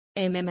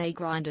MMA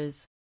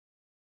grinders.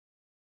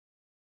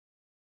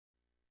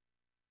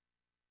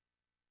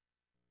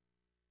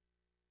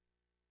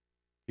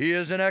 He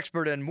is an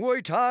expert in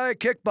Muay Thai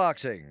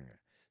kickboxing,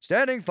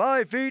 standing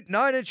 5 feet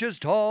 9 inches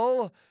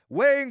tall,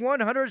 weighing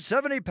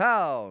 170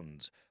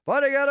 pounds,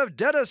 fighting out of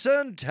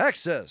Denison,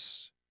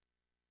 Texas.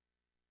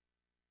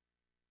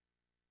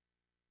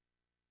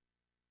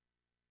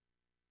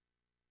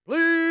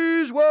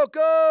 Please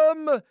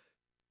welcome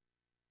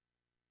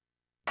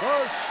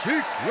the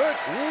secret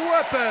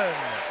weapon,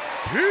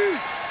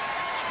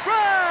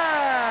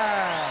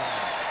 Spratt!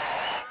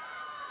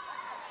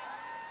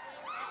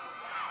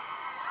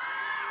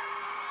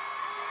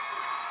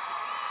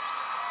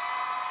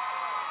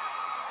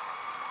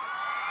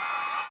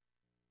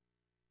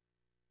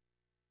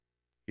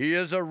 He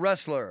is a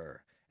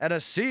wrestler and a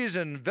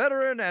seasoned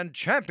veteran and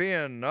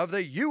champion of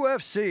the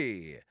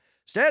UFC,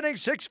 standing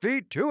 6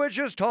 feet 2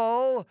 inches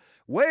tall,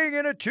 weighing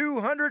in at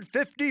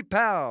 250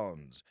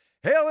 pounds,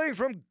 hailing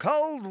from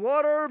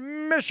Coldwater,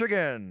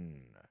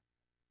 Michigan.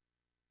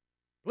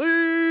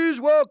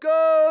 Please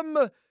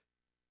welcome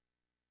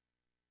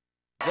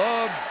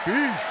the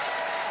Beast,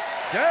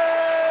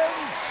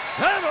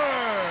 Severn!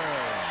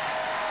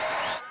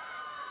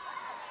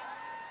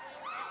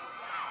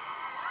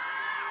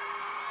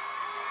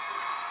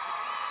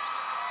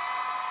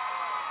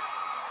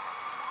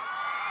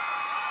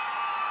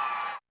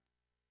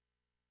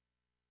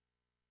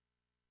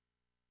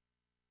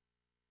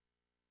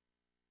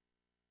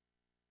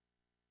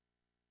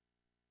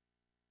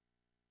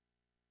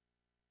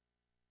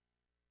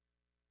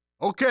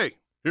 Okay,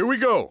 here we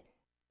go.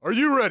 Are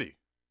you ready?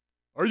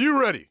 Are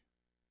you ready?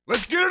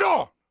 Let's get it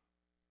on!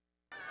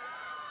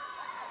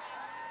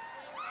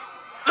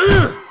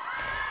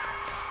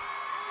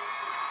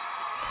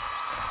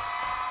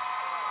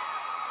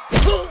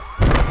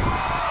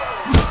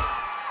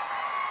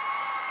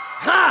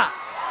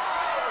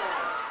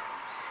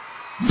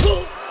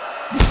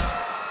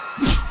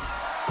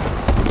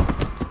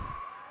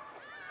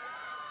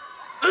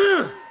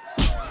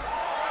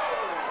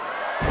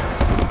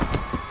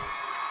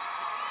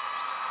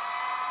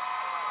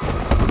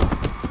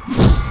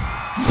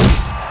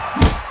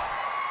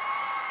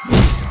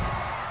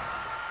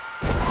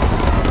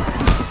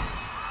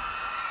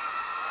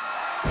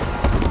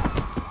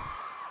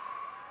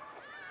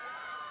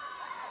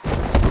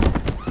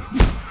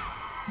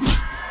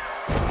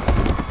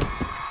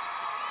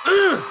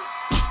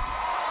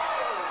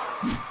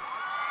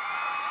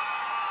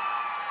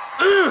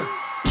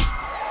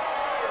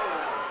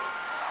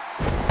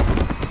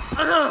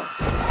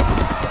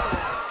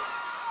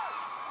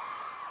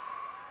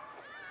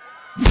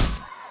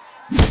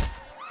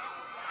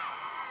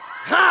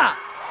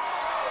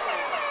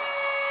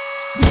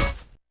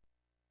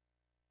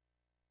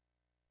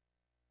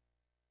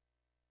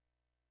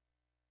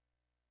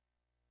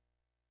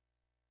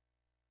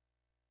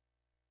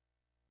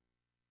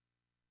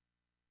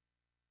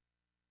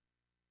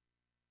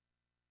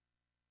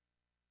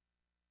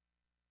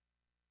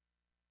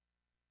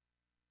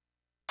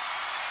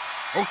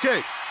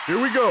 Okay,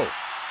 here we go.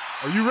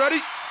 Are you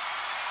ready?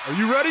 Are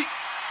you ready?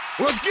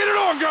 Well, let's get it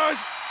on, guys!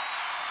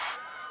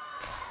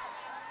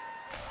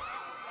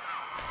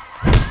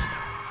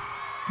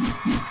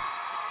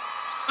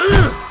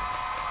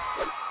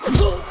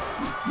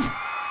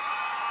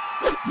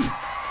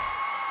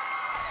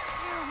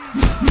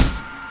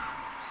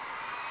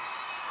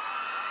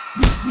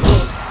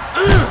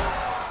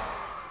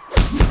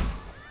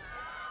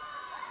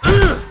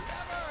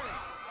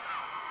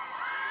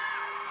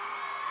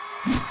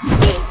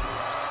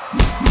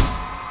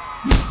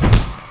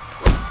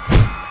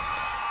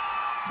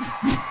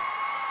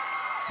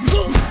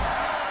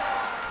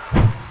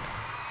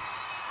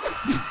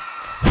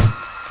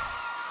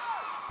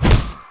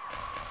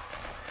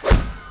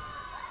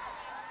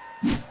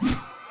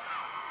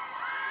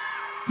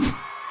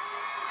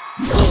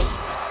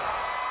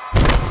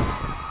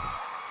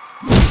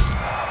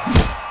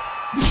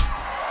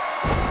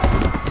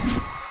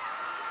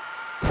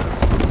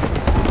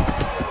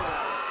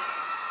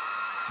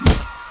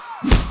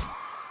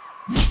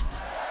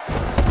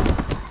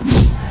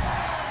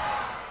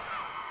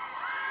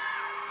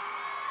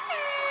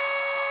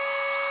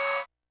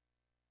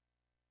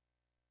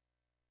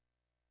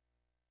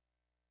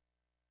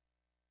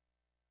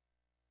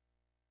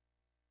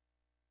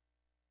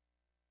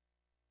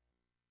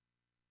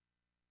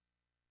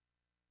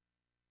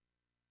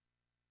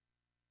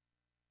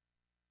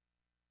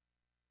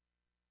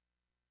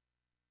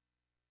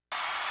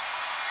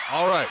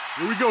 All right,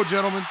 here we go,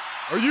 gentlemen.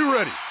 Are you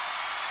ready?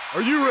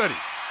 Are you ready?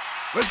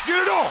 Let's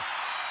get it on!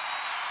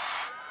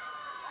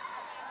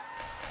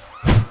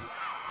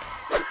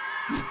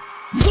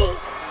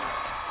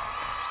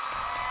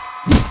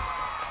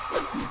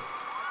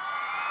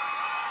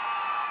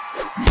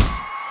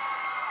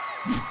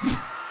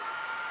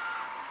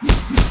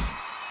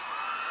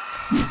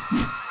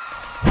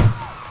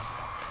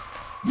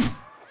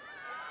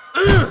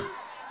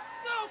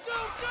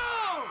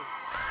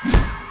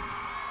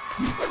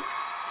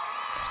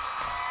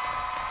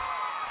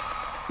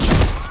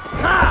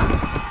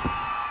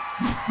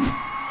 Ha!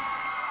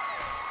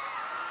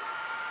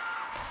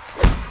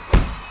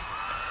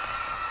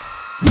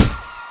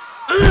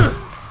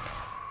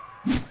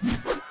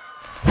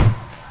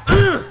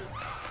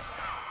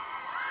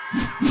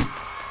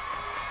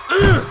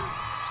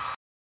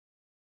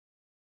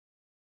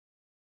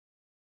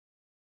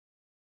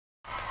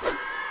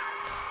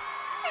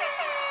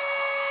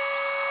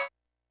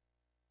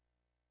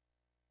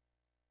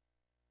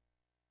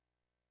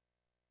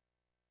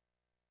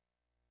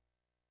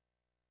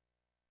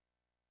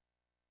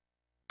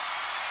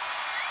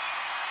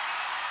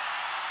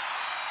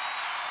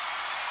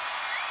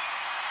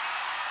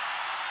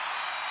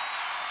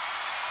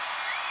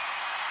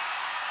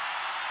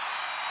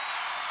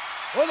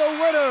 for the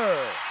winner,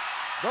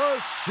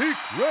 the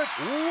Secret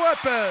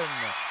Weapon,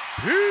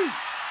 Pete